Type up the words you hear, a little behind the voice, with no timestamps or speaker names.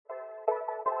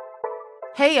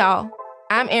Hey y'all,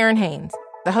 I'm Erin Haynes,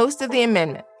 the host of The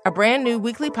Amendment, a brand new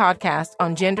weekly podcast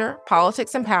on gender,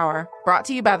 politics, and power brought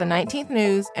to you by the 19th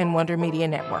News and Wonder Media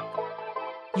Network.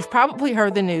 You've probably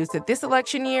heard the news that this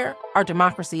election year, our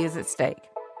democracy is at stake.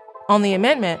 On The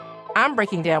Amendment, I'm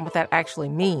breaking down what that actually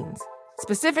means,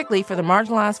 specifically for the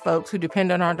marginalized folks who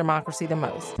depend on our democracy the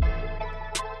most.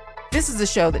 This is a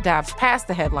show that dives past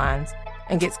the headlines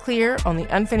and gets clear on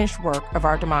the unfinished work of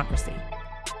our democracy.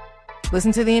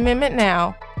 Listen to The Amendment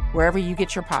now, wherever you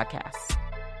get your podcasts.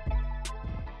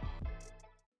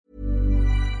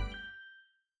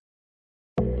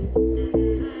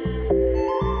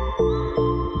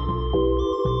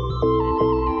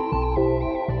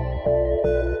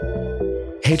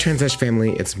 Hey Translash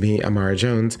family, it's me, Amara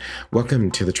Jones.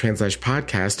 Welcome to the Translash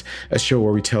Podcast, a show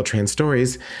where we tell trans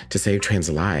stories to save trans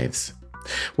lives.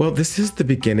 Well, this is the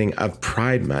beginning of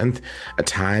Pride Month, a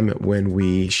time when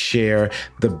we share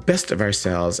the best of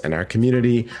ourselves and our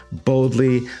community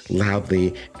boldly,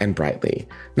 loudly, and brightly.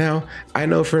 Now, I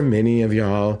know for many of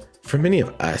y'all, for many of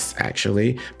us,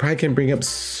 actually, Pride can bring up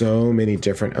so many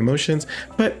different emotions,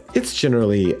 but it's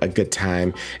generally a good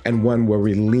time and one where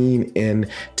we lean in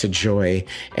to joy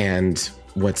and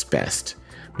what's best.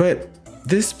 But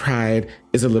this Pride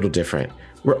is a little different.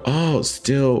 We're all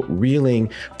still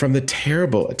reeling from the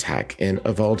terrible attack in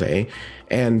Uvalde,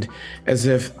 and as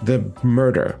if the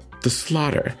murder, the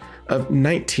slaughter of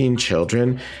 19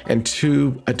 children and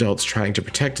 2 adults trying to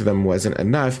protect them wasn't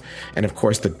enough, and of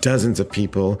course the dozens of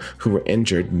people who were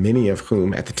injured, many of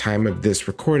whom at the time of this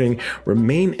recording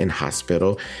remain in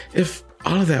hospital, if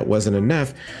all of that wasn't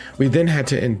enough, we then had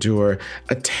to endure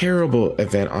a terrible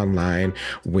event online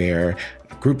where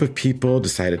a group of people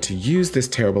decided to use this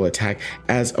terrible attack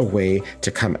as a way to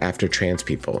come after trans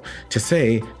people, to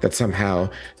say that somehow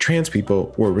trans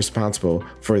people were responsible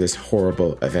for this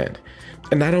horrible event.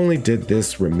 And not only did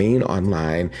this remain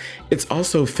online, it's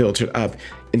also filtered up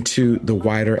into the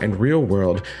wider and real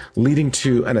world, leading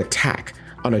to an attack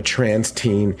on a trans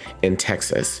teen in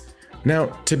Texas. Now,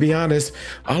 to be honest,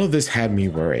 all of this had me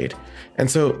worried. And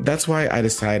so that's why I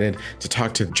decided to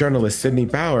talk to journalist Sydney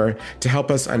Bauer to help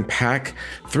us unpack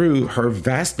through her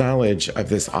vast knowledge of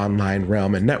this online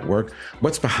realm and network,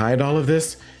 what's behind all of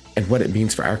this and what it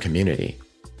means for our community.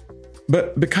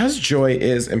 But because joy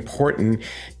is important,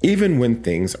 even when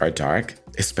things are dark,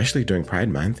 especially during Pride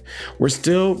Month, we're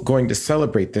still going to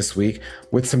celebrate this week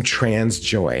with some trans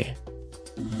joy.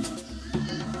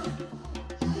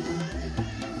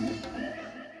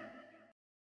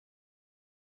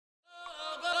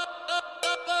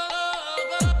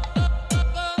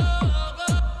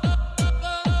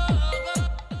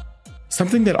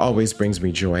 Something that always brings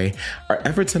me joy are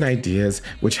efforts and ideas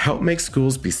which help make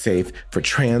schools be safe for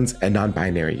trans and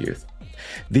non-binary youth.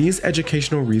 These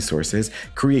educational resources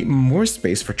create more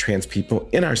space for trans people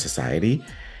in our society,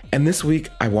 and this week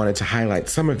I wanted to highlight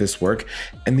some of this work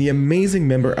and the amazing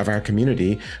member of our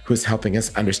community who is helping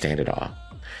us understand it all.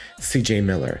 CJ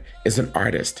Miller is an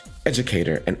artist,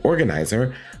 educator, and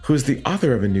organizer who is the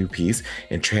author of a new piece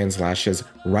in Translash's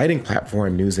writing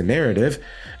platform News and Narrative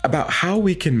about how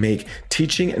we can make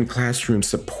teaching and classrooms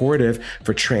supportive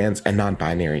for trans and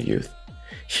non-binary youth.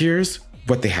 Here's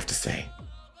what they have to say.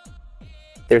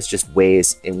 There's just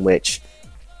ways in which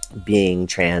being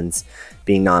trans,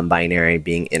 being non-binary,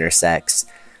 being intersex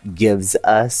gives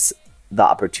us the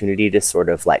opportunity to sort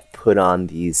of like put on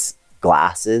these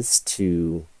glasses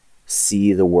to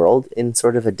see the world in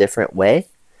sort of a different way.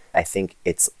 I think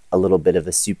it's a little bit of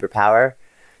a superpower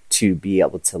to be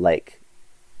able to like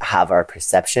have our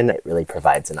perception. It really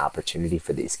provides an opportunity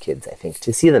for these kids, I think,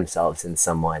 to see themselves in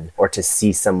someone or to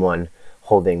see someone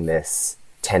holding this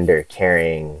tender,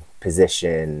 caring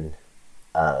position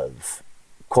of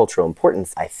cultural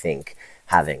importance. I think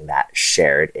having that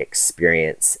shared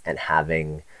experience and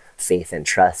having faith and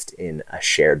trust in a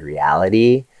shared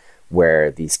reality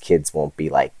where these kids won't be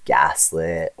like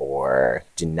gaslit or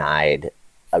denied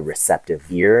a receptive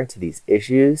ear to these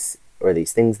issues or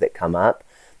these things that come up,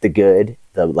 the good,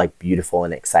 the like beautiful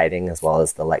and exciting, as well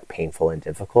as the like painful and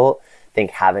difficult. I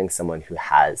think having someone who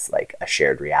has like a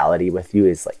shared reality with you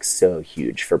is like so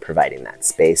huge for providing that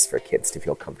space for kids to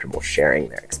feel comfortable sharing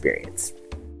their experience.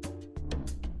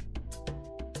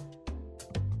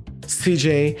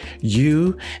 CJ,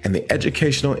 you and the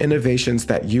educational innovations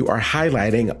that you are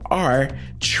highlighting are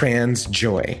trans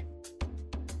joy.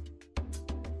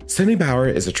 Sydney Bauer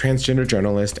is a transgender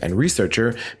journalist and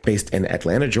researcher based in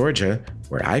Atlanta, Georgia,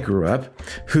 where I grew up,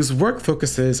 whose work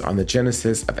focuses on the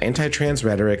genesis of anti-trans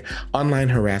rhetoric, online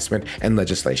harassment, and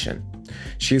legislation.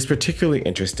 She is particularly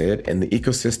interested in the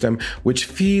ecosystem which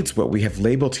feeds what we have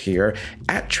labeled here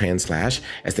at Translash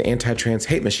as the anti-trans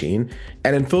hate machine,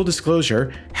 and in full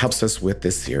disclosure, helps us with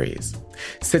this series.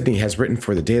 Sydney has written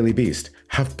for The Daily Beast,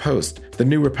 HuffPost, The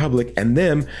New Republic, and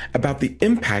Them about the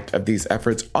impact of these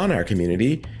efforts on our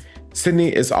community.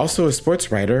 Sydney is also a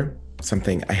sports writer,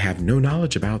 something I have no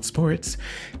knowledge about sports,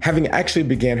 having actually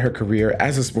began her career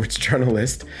as a sports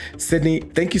journalist. Sydney,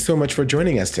 thank you so much for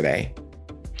joining us today.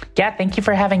 Yeah, thank you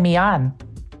for having me on.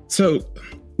 So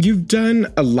you've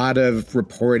done a lot of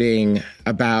reporting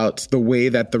about the way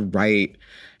that the right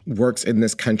works in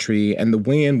this country and the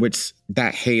way in which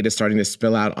that hate is starting to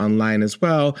spill out online as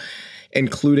well,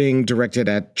 including directed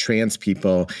at trans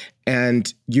people.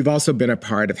 And you've also been a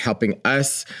part of helping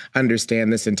us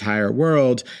understand this entire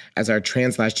world as our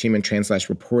Translash team and Translash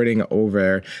reporting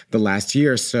over the last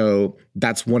year. So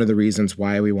that's one of the reasons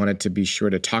why we wanted to be sure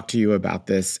to talk to you about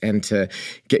this and to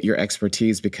get your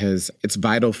expertise, because it's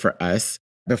vital for us.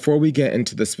 Before we get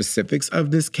into the specifics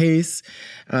of this case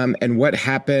and what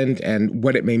happened and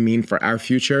what it may mean for our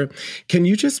future, can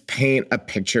you just paint a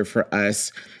picture for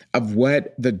us of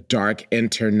what the dark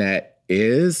internet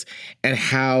is and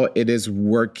how it is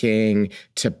working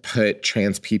to put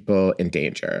trans people in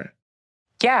danger?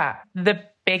 Yeah, the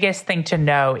biggest thing to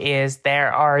know is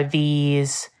there are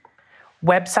these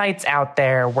websites out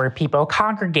there where people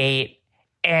congregate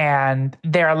and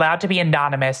they're allowed to be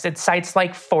anonymous. It's sites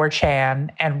like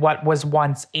 4chan and what was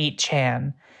once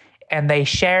 8chan. And they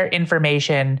share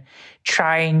information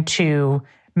trying to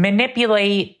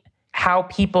manipulate how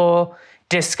people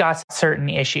discuss certain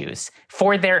issues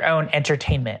for their own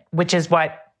entertainment, which is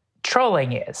what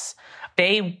trolling is.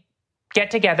 They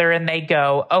get together and they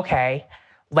go, okay,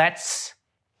 let's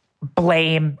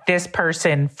blame this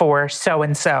person for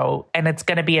so-and-so, and it's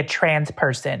going to be a trans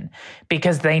person,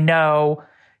 because they know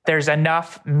there's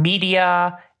enough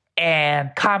media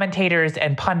and commentators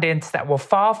and pundits that will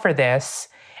fall for this,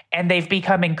 and they've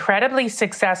become incredibly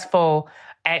successful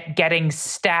at getting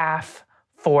staff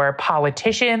for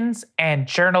politicians and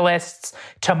journalists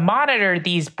to monitor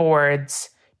these boards,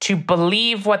 to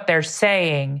believe what they're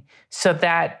saying, so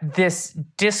that this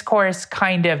discourse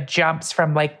kind of jumps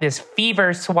from like this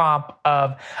fever swamp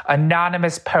of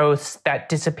anonymous posts that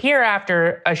disappear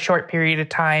after a short period of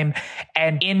time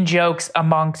and in jokes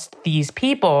amongst these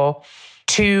people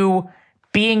to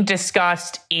being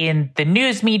discussed in the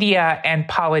news media and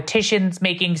politicians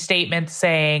making statements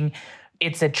saying,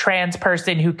 it's a trans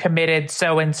person who committed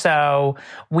so-and-so.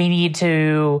 We need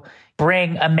to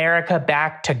bring America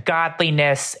back to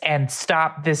godliness and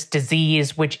stop this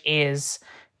disease, which is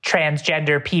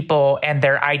transgender people and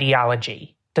their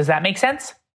ideology. Does that make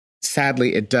sense?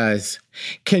 Sadly, it does.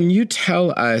 Can you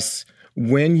tell us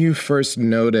when you first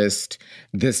noticed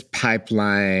this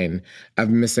pipeline of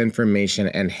misinformation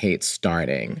and hate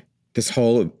starting, this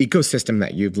whole ecosystem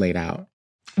that you've laid out?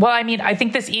 Well, I mean, I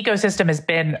think this ecosystem has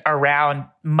been around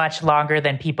much longer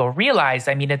than people realize.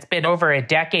 I mean, it's been over a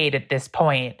decade at this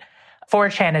point.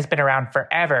 4chan has been around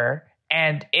forever,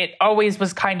 and it always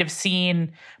was kind of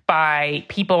seen by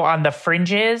people on the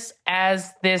fringes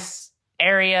as this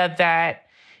area that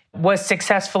was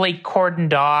successfully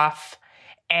cordoned off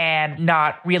and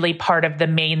not really part of the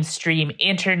mainstream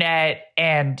internet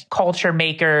and culture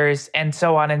makers and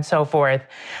so on and so forth.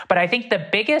 But I think the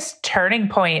biggest turning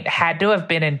point had to have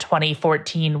been in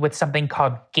 2014 with something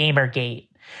called Gamergate,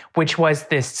 which was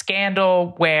this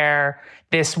scandal where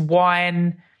this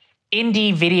one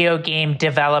indie video game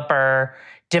developer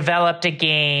developed a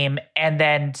game and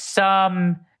then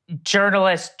some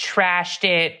journalist trashed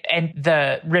it, and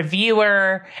the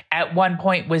reviewer at one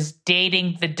point was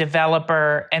dating the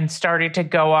developer and started to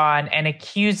go on and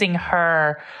accusing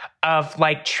her of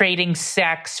like trading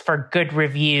sex for good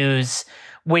reviews,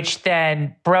 which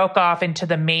then broke off into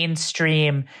the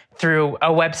mainstream through a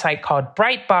website called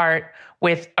Breitbart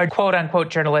with a quote-unquote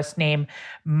journalist named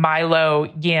Milo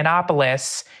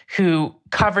Yiannopoulos, who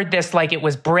covered this like it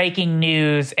was breaking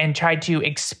news and tried to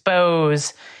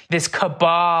expose this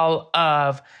cabal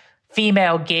of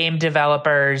female game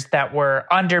developers that were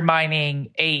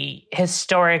undermining a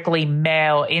historically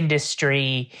male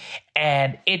industry.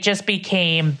 And it just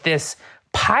became this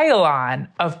pile-on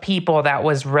of people that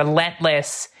was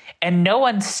relentless, and no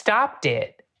one stopped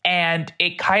it. And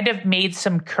it kind of made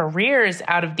some careers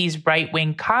out of these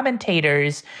right-wing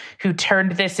commentators who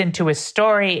turned this into a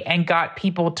story and got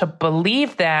people to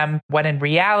believe them, when in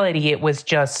reality it was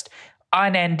just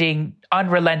unending,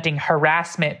 unrelenting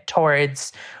harassment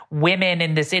towards women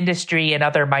in this industry and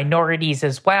other minorities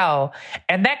as well.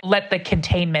 And that let the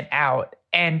containment out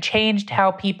and changed how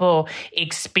people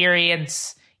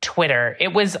experience Twitter.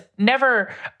 It was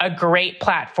never a great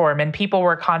platform, and people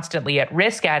were constantly at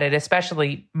risk at it,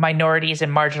 especially minorities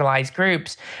and marginalized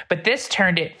groups. But this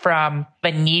turned it from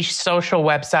a niche social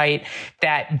website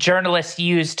that journalists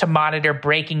use to monitor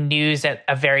breaking news at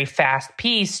a very fast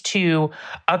pace to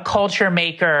a culture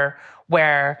maker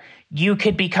where you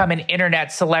could become an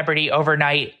internet celebrity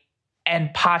overnight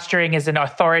and posturing as an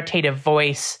authoritative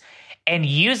voice and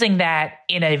using that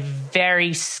in a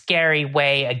very scary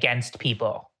way against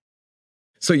people.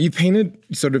 So you painted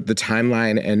sort of the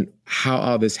timeline and how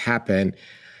all this happened.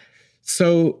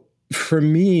 So for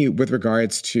me, with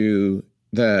regards to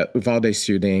the Uvalde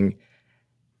shooting,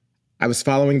 I was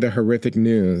following the horrific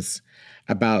news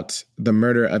about the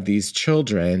murder of these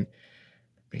children,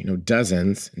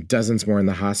 dozens more in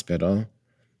the hospital.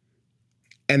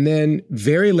 And then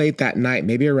very late that night,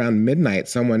 maybe around midnight,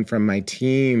 someone from my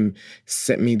team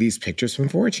sent me these pictures from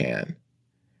 4chan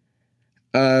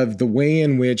of the way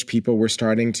in which people were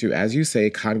starting to, as you say,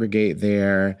 congregate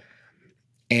there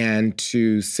and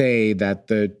to say that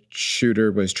the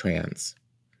shooter was trans.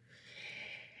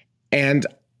 And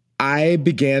I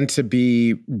began to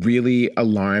be really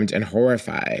alarmed and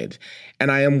horrified.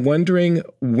 And I am wondering,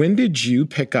 when did you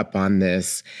pick up on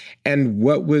this? And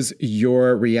what was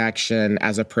your reaction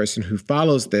as a person who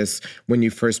follows this when you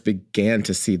first began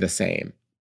to see the same?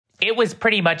 It was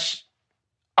pretty much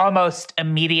almost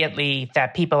immediately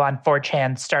that people on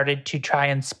 4chan started to try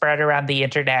and spread around the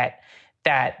internet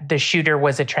that the shooter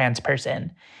was a trans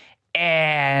person.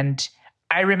 And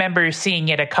I remember seeing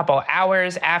it a couple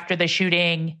hours after the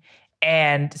shooting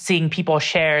and seeing people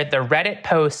share the Reddit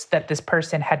posts that this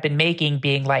person had been making,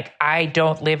 being like, I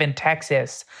don't live in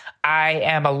Texas. I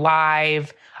am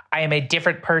alive. I am a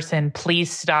different person.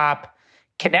 Please stop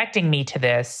connecting me to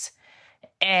this.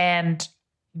 And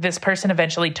this person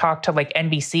eventually talked to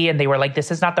NBC, and they were like,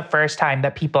 this is not the first time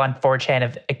that people on 4chan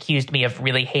have accused me of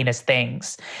really heinous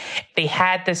things. They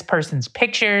had this person's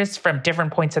pictures from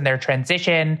different points in their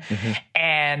transition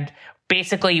and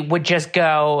basically would just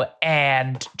go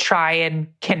and try and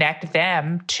connect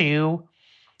them to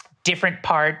different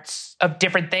parts of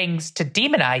different things to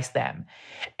demonize them.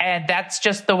 And that's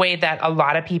just the way that a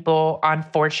lot of people on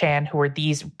 4chan who are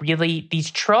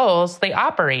these trolls, they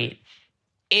operate.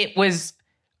 It was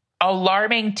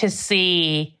alarming to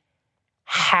see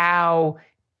how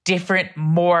different,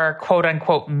 more quote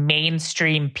unquote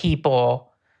mainstream people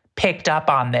picked up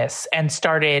on this and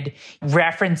started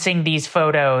referencing these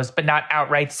photos, but not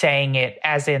outright saying it,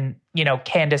 as in,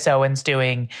 Candace Owens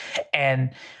doing, and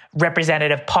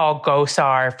Representative Paul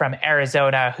Gosar from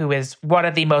Arizona, who is one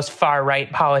of the most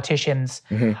far-right politicians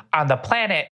on the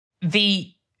planet.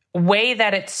 The way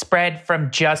that it spread from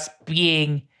just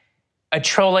being a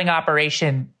trolling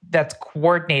operation that's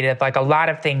coordinated, like a lot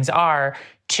of things are,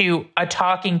 to a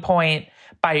talking point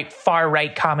by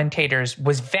far-right commentators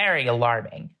was very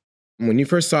alarming. When you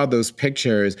first saw those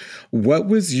pictures, what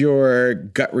was your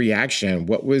gut reaction?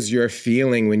 What was your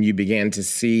feeling when you began to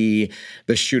see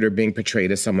the shooter being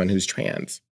portrayed as someone who's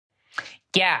trans?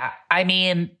 Yeah, I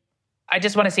mean, I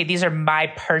just want to say these are my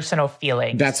personal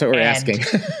feelings. That's what we're asking.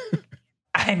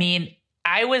 I mean,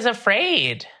 I was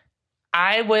afraid.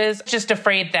 I was just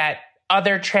afraid that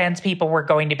other trans people were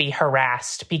going to be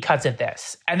harassed because of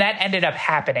this. And that ended up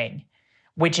happening,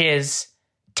 which is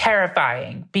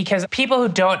terrifying because people who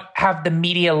don't have the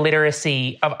media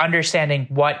literacy of understanding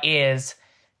what is,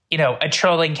 a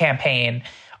trolling campaign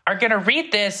are going to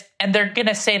read this and they're going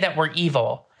to say that we're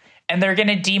evil. And they're going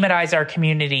to demonize our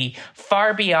community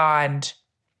far beyond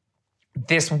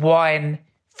this one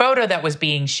photo that was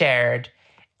being shared.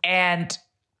 And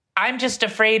I'm just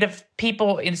afraid of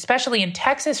people, especially in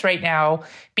Texas right now,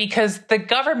 because the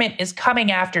government is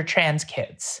coming after trans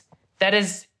kids.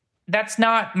 That's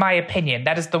not my opinion.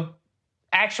 That is the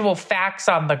actual facts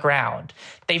on the ground.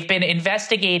 They've been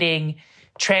investigating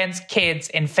trans kids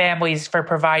and families for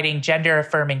providing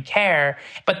gender-affirming care,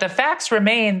 but the facts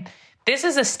remain. This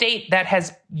is a state that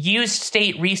has used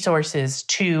state resources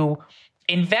to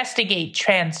investigate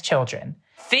trans children.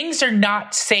 Things are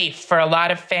not safe for a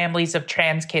lot of families of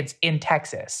trans kids in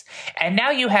Texas. And now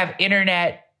you have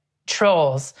internet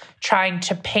trolls trying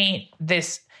to paint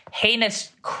this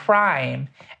heinous crime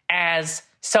as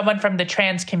someone from the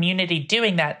trans community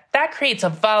doing that. That creates a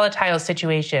volatile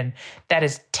situation that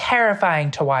is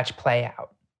terrifying to watch play out.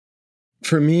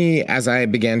 For me, as I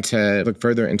began to look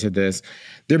further into this,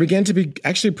 there began to be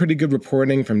actually pretty good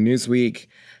reporting from Newsweek,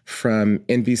 from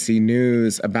NBC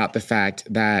News about the fact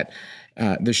that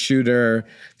The shooter,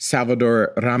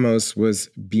 Salvador Ramos, was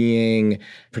being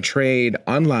portrayed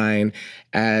online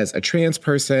as a trans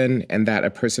person, and that a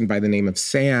person by the name of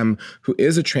Sam, who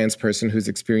is a trans person who's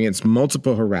experienced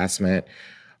multiple harassment,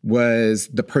 was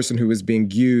the person who was being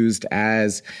used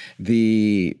as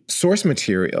the source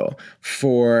material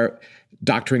for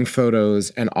doctoring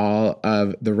photos and all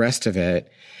of the rest of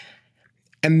it.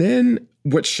 And then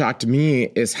what shocked me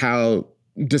is how,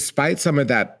 despite some of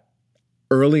that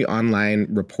early online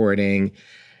reporting,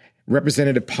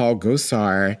 Representative Paul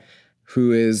Gosar,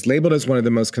 who is labeled as one of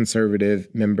the most conservative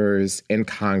members in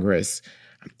Congress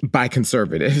by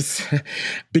conservatives,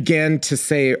 began to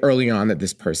say early on that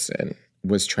this person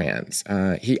was trans.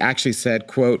 He actually said,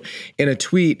 quote, in a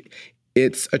tweet,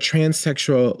 "It's a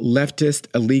transsexual leftist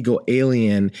illegal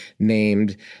alien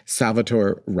named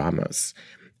Salvador Ramos."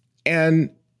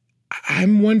 And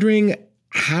I'm wondering,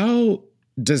 how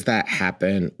does that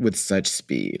happen with such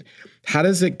speed? How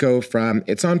does it go from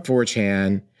it's on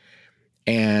 4chan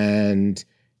and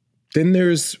then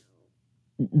there's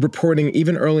reporting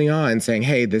even early on saying,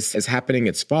 hey, this is happening,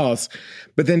 it's false.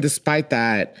 But then despite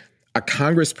that, a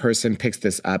congressperson picks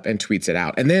this up and tweets it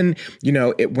out. And then,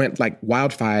 it went like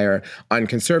wildfire on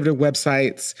conservative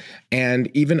websites and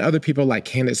even other people like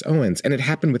Candace Owens. And it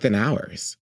happened within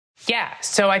hours. Yeah.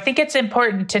 So I think it's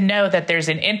important to know that there's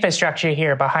an infrastructure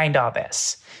here behind all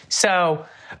this. So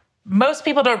most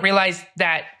people don't realize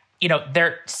that,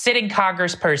 their sitting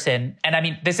congressperson, and I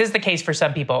mean, this is the case for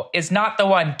some people, is not the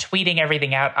one tweeting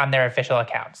everything out on their official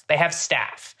accounts. They have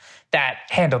staff that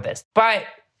handle this. But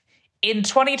in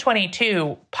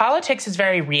 2022, politics is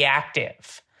very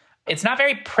reactive. It's not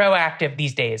very proactive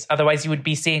these days. Otherwise, you would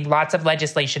be seeing lots of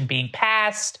legislation being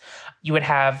passed. You would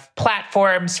have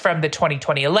platforms from the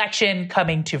 2020 election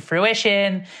coming to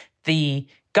fruition, the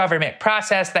government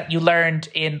process that you learned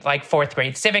in like fourth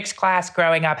grade civics class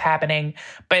growing up happening.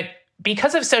 But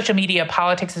because of social media,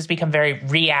 politics has become very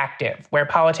reactive, where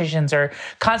politicians are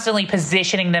constantly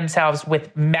positioning themselves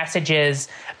with messages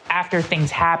after things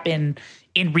happen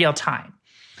in real time.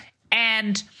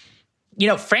 And,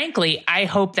 frankly, I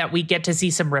hope that we get to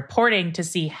see some reporting to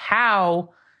see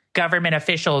how government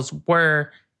officials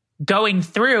were going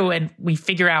through and we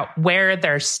figure out where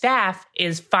their staff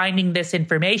is finding this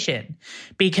information.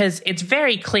 Because it's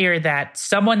very clear that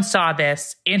someone saw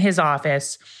this in his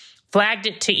office, flagged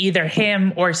it to either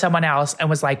him or someone else, and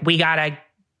was like, we got to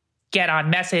get on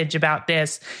message about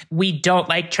this. We don't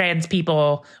like trans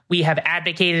people. We have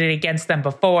advocated against them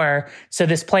before. So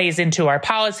this plays into our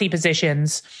policy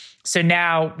positions. So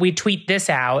now we tweet this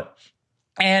out.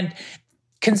 And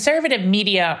conservative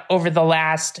media over the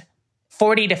last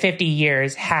 40 to 50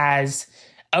 years has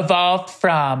evolved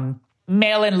from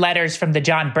mail-in letters from the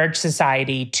John Birch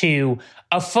Society to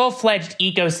a full-fledged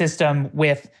ecosystem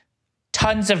with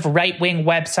tons of right-wing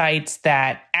websites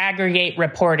that aggregate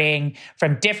reporting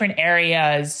from different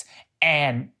areas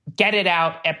and get it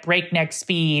out at breakneck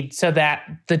speed so that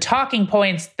the talking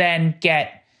points then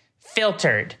get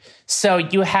filtered. So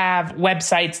you have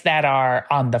websites that are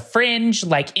on the fringe,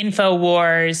 like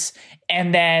InfoWars,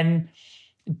 and then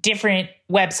different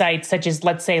websites such as,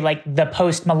 let's say, like the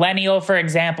Post Millennial, for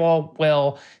example,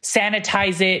 will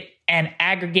sanitize it and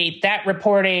aggregate that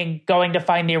reporting, going to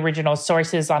find the original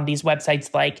sources on these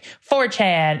websites like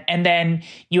 4chan. And then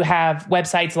you have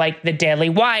websites like the Daily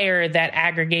Wire that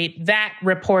aggregate that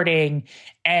reporting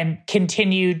and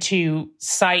continue to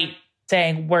cite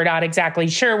saying, we're not exactly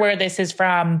sure where this is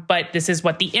from, but this is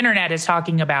what the internet is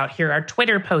talking about. Here are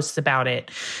Twitter posts about it.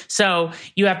 So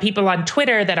you have people on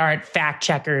Twitter that aren't fact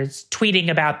checkers tweeting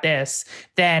about this,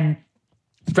 then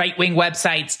right-wing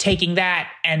websites taking that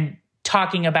and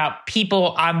talking about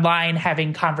people online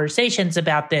having conversations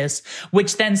about this,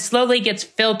 which then slowly gets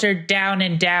filtered down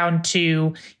and down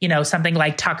to, something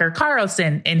like Tucker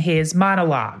Carlson in his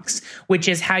monologues, which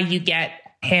is how you get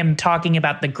him talking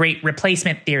about the great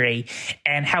replacement theory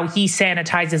and how he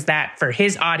sanitizes that for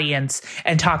his audience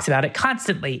and talks about it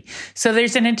constantly. So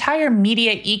there's an entire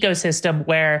media ecosystem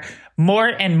where more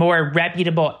and more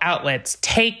reputable outlets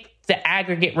take the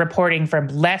aggregate reporting from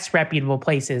less reputable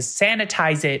places,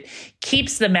 sanitize it,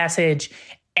 keeps the message,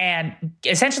 and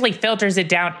essentially filters it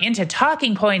down into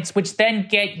talking points, which then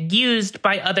get used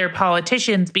by other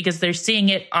politicians because they're seeing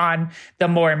it on the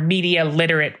more media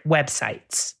literate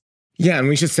websites. Yeah, and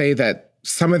we should say that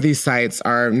some of these sites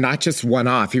are not just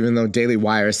one-off, even though Daily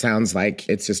Wire sounds like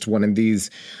it's just one of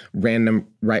these random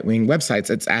right-wing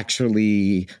websites. It's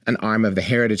actually an arm of the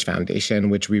Heritage Foundation,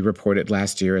 which we reported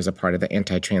last year as a part of the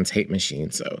anti-trans hate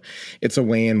machine. So it's a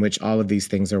way in which all of these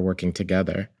things are working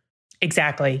together.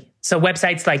 Exactly. So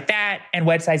websites like that and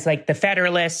websites like The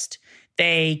Federalist,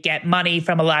 They get money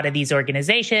from a lot of these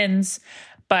organizations,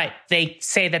 but they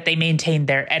say that they maintain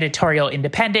their editorial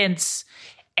independence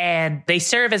and they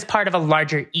serve as part of a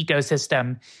larger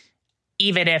ecosystem,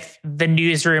 even if the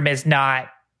newsroom is not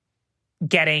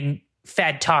getting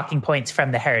fed talking points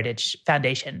from the Heritage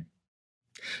Foundation.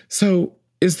 So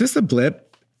is this a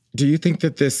blip? Do you think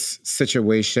that this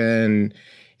situation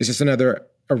is just another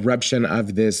eruption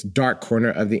of this dark corner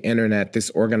of the internet, this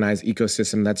organized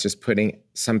ecosystem that's just putting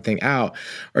something out?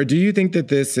 Or do you think that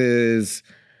this is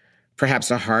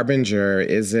perhaps a harbinger?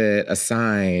 Is it a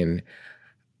sign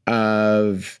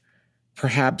of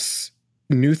perhaps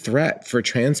new threat for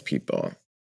trans people?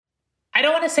 I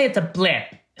don't want to say it's a blip.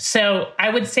 So I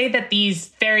would say that these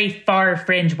very far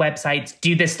fringe websites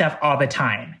do this stuff all the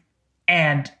time.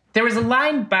 And there was a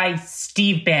line by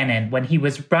Steve Bannon when he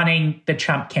was running the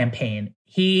Trump campaign.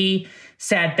 He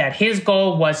said that his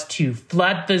goal was to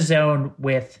flood the zone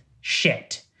with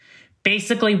shit.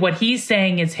 Basically, what he's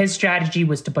saying is his strategy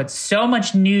was to put so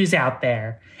much news out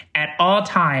there at all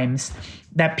times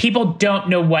that people don't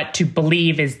know what to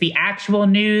believe is the actual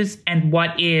news and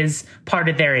what is part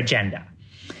of their agenda.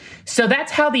 So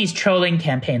that's how these trolling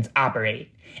campaigns operate.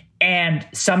 And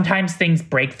sometimes things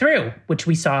break through, which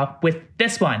we saw with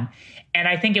this one. And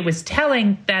I think it was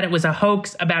telling that it was a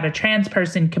hoax about a trans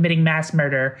person committing mass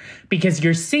murder, because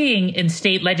you're seeing in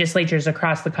state legislatures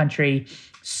across the country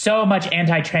so much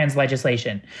anti-trans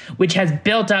legislation, which has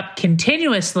built up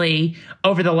continuously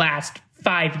over the last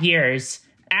 5 years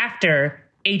after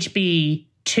HB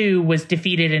 2 was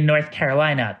defeated in North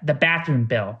Carolina, the bathroom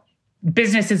bill.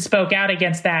 Businesses spoke out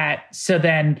against that. So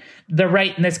then the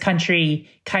right in this country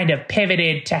kind of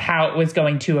pivoted to how it was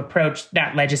going to approach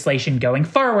that legislation going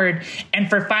forward. And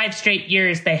for 5 straight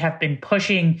years, they have been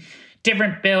pushing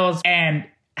different bills and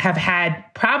have had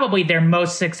probably their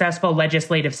most successful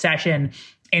legislative session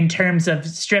in terms of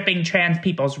stripping trans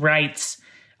people's rights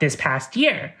this past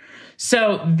year.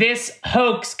 So this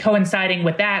hoax coinciding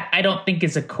with that, I don't think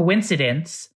is a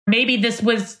coincidence. Maybe this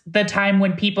was the time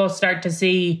when people start to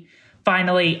see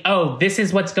finally, oh, this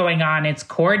is what's going on. It's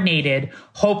coordinated.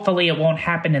 Hopefully it won't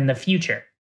happen in the future.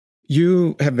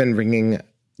 You have been ringing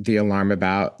the alarm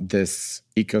about this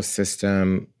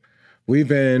ecosystem. We've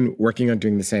been working on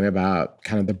doing the same about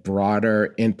kind of the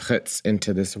broader inputs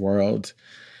into this world.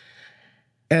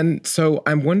 And so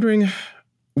I'm wondering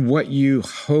what you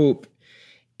hope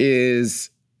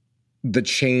is the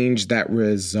change that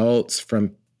results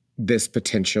from this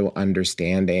potential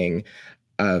understanding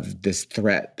of this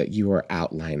threat that you are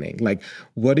outlining. Like,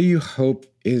 what do you hope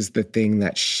is the thing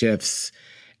that shifts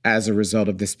as a result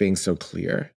of this being so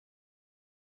clear?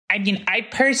 I mean, I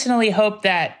personally hope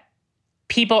that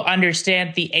people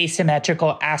understand the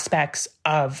asymmetrical aspects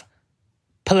of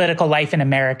political life in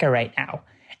America right now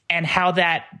and how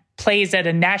that plays at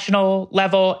a national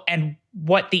level and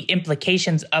what the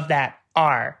implications of that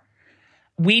are.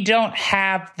 We don't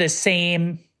have the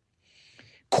same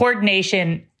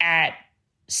coordination at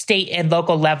state and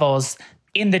local levels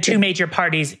in the 2 major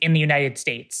parties in the United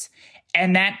States.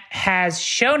 And that has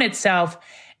shown itself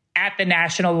at the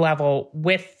national level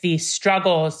with the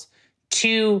struggles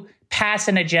to pass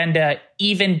an agenda,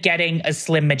 even getting a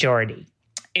slim majority.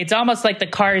 It's almost like the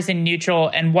car is in neutral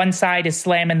and one side is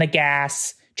slamming the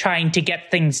gas, trying to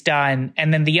get things done.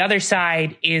 And then the other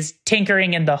side is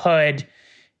tinkering in the hood,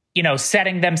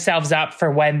 setting themselves up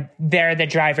for when they're the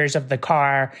drivers of the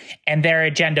car and their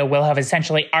agenda will have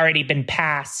essentially already been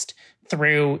passed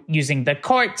through using the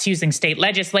courts, using state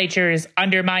legislatures,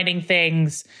 undermining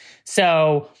things.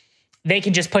 So they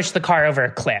can just push the car over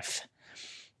a cliff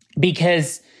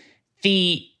because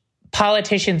the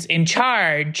politicians in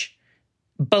charge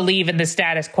believe in the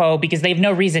status quo because they have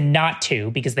no reason not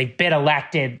to, because they've been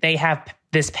elected. They have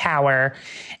this power,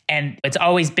 and it's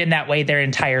always been that way their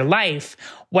entire life.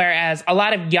 Whereas a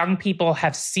lot of young people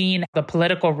have seen the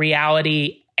political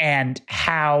reality and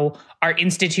how our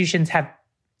institutions have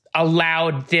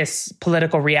allowed this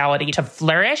political reality to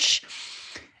flourish.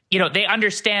 They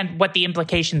understand what the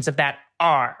implications of that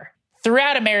are.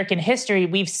 Throughout American history,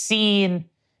 we've seen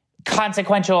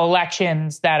consequential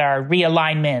elections that are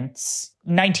realignments,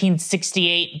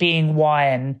 1968 being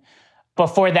one,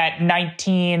 before that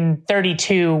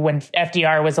 1932 when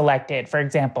FDR was elected, for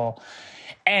example.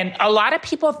 And a lot of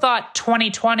people thought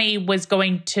 2020 was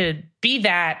going to be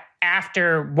that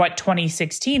after what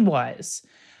 2016 was.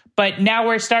 But now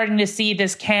we're starting to see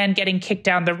this can getting kicked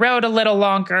down the road a little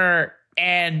longer.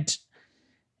 And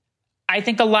I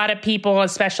think a lot of people,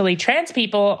 especially trans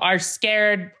people, are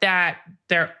scared that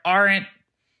there aren't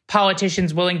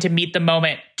politicians willing to meet the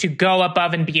moment to go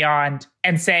above and beyond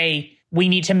and say, we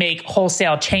need to make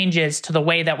wholesale changes to the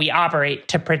way that we operate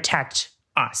to protect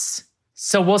us.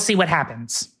 So we'll see what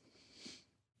happens.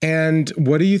 And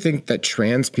what do you think that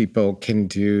trans people can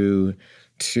do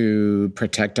to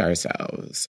protect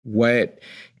ourselves? What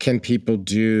can people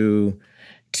do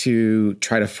to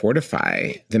try to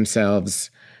fortify themselves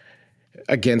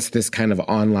against this kind of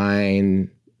online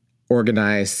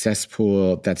organized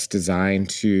cesspool that's designed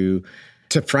to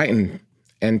frighten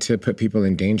and to put people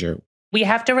in danger? We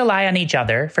have to rely on each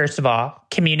other, first of all.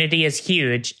 Community is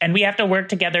huge, and we have to work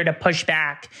together to push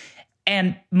back.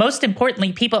 And most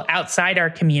importantly, people outside our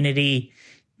community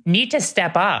need to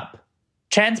step up.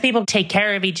 Trans people take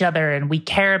care of each other, and we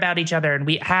care about each other, and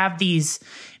we have these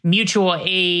mutual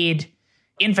aid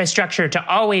infrastructure to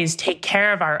always take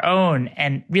care of our own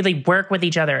and really work with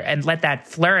each other and let that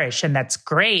flourish. And that's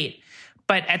great.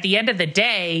 But at the end of the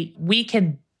day, we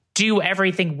can do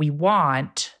everything we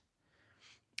want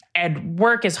and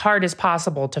work as hard as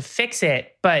possible to fix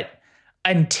it. But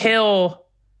until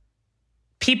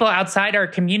people outside our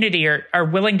community are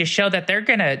willing to show that they're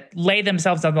going to lay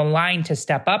themselves on the line to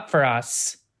step up for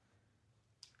us,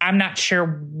 I'm not sure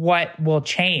what will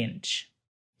change.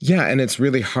 Yeah, and it's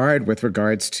really hard with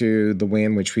regards to the way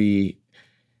in which we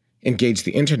engage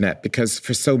the internet, because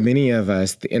for so many of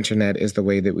us, the internet is the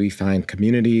way that we find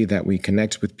community, that we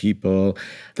connect with people,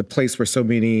 the place where so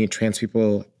many trans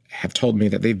people have told me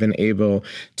that they've been able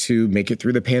to make it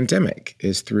through the pandemic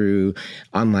is through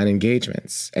online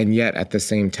engagements. And yet at the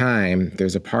same time,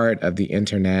 there's a part of the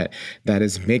internet that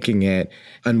is making it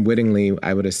unwittingly,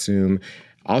 I would assume,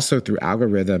 also through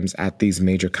algorithms at these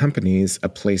major companies, a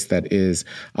place that is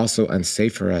also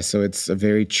unsafe for us. So it's a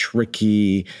very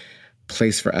tricky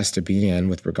place for us to be in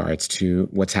with regards to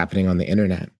what's happening on the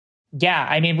internet. Yeah,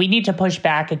 I mean, we need to push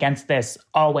back against this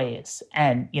always.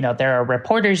 And, there are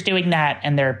reporters doing that,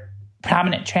 and there are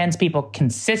prominent trans people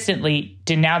consistently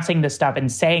denouncing this stuff and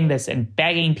saying this and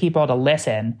begging people to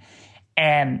listen.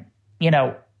 And,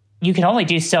 you can only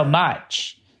do so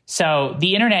much. So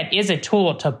the internet is a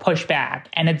tool to push back,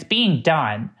 and it's being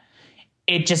done.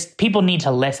 People need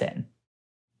to listen.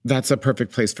 That's a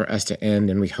perfect place for us to end,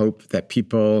 and we hope that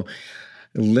people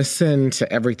listen to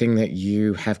everything that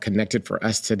you have connected for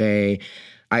us today.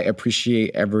 I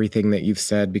appreciate everything that you've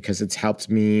said because it's helped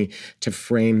me to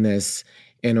frame this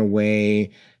in a way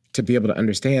to be able to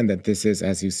understand that this is,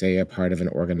 as you say, a part of an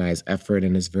organized effort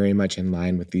and is very much in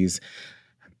line with these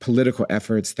political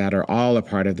efforts that are all a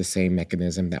part of the same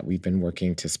mechanism that we've been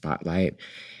working to spotlight.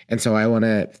 And so I want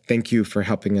to thank you for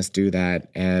helping us do that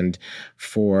and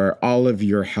for all of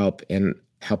your help in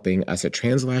helping us at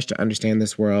Translash to understand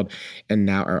this world and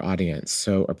now our audience.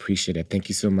 So appreciative. Thank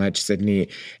you so much, Sydney.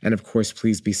 And of course,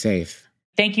 please be safe.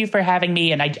 Thank you for having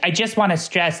me. And I just want to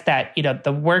stress that,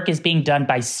 the work is being done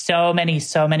by so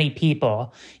many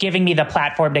people, giving me the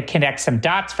platform to connect some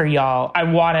dots for y'all. I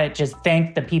want to just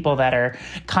thank the people that are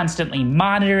constantly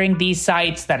monitoring these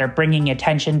sites, that are bringing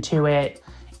attention to it.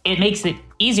 It makes it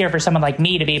easier for someone like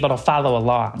me to be able to follow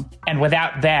along. And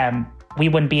without them, we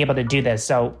wouldn't be able to do this.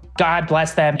 So God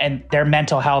bless them and their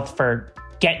mental health for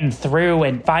getting through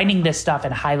and finding this stuff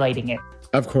and highlighting it.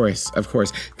 Of course.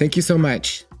 Thank you so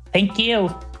much. Thank you.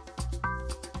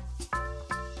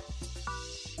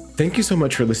 Thank you so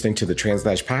much for listening to the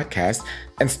Translash podcast,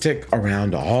 and stick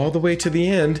around all the way to the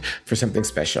end for something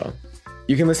special.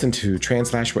 You can listen to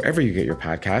Translash wherever you get your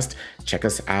podcast. Check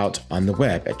us out on the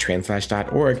web at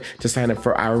translash.org to sign up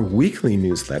for our weekly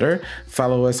newsletter.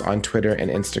 Follow us on Twitter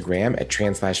and Instagram at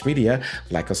Translash Media.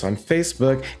 Like us on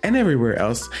Facebook and everywhere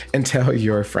else, and tell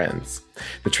your friends.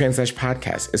 The Translash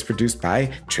podcast is produced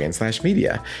by Translash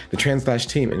Media. The Translash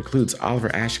team includes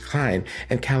Oliver Ash Klein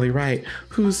and Callie Wright,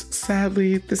 whose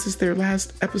sadly, this is their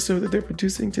last episode that they're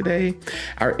producing today.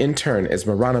 Our intern is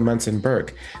Marana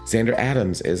Munson-Burke. Xander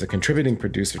Adams is a contributing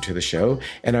producer to the show,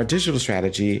 and our digital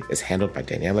strategy is handled by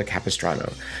Daniela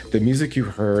Capistrano. The music you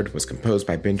heard was composed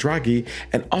by Ben Draghi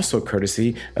and also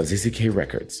courtesy of ZZK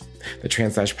Records. The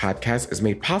Translash podcast is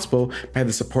made possible by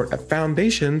the support of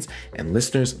foundations and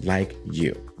listeners like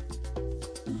you.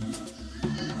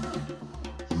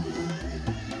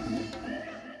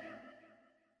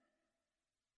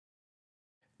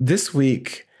 This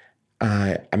week,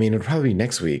 it'll probably be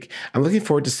next week. I'm looking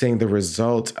forward to seeing the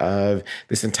result of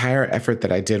this entire effort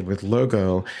that I did with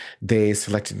Logo. They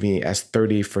selected me as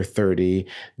 30 for 30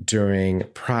 during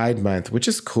Pride Month, which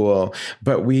is cool.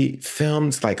 But we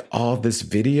filmed all this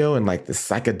video in this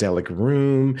psychedelic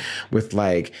room with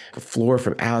a floor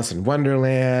from Alice in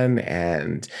Wonderland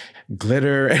and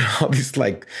glitter and all these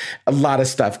a lot of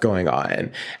stuff going on.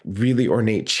 Really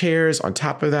ornate chairs on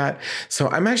top of that. So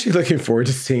I'm actually looking forward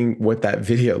to seeing what that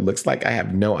video looks like like I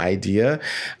have no idea.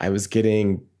 I was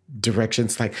getting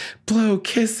directions like blow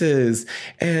kisses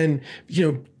and,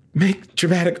 make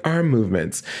dramatic arm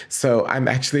movements. So I'm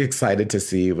actually excited to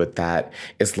see what that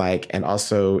is like, and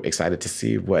also excited to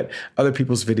see what other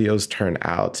people's videos turn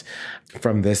out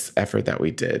from this effort that we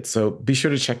did. So be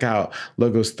sure to check out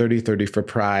Logos 3030 for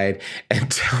Pride and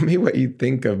tell me what you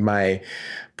think of my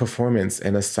performance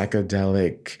in a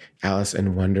psychedelic Alice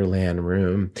in Wonderland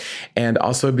room. And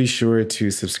also be sure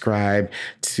to subscribe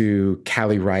to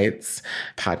Callie Wright's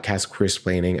podcast,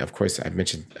 Queersplaining. Of course, I've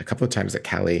mentioned a couple of times that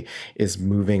Callie is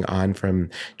moving on from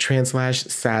Translash,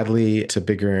 sadly, to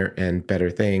bigger and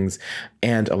better things.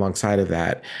 And alongside of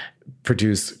that,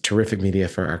 produce terrific media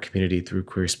for our community through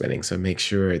Queersplaining. So make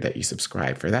sure that you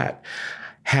subscribe for that.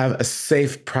 Have a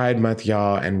safe Pride Month,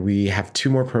 y'all. And we have 2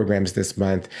 more programs this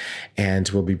month, and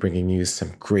we'll be bringing you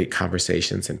some great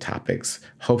conversations and topics,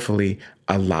 hopefully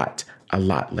a lot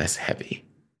less heavy.